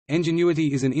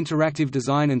Enginuity is an interactive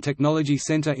design and technology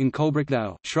centre in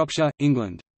Coalbrookdale, Shropshire,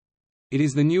 England. It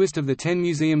is the newest of the 10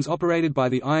 museums operated by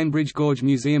the Ironbridge Gorge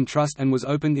Museum Trust and was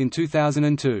opened in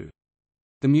 2002.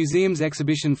 The museum's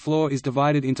exhibition floor is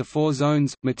divided into 4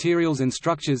 zones: materials and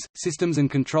structures, systems and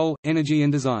control, energy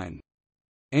and design.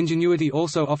 Enginuity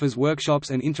also offers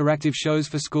workshops and interactive shows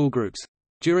for school groups.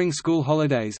 During school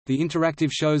holidays, the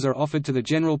interactive shows are offered to the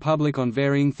general public on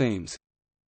varying themes.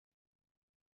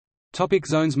 Topic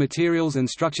zones: materials and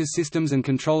structures, systems and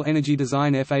control, energy,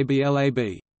 design,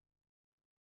 FABLAB.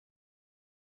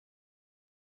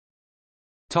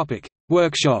 Topic: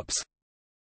 workshops.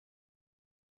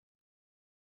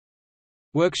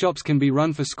 Workshops can be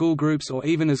run for school groups or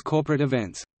even as corporate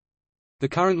events. The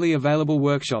currently available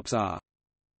workshops are: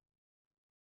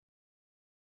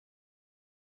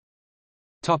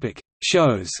 Topic: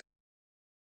 shows.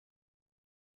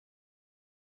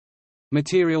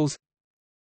 Materials,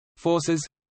 forces,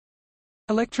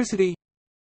 electricity,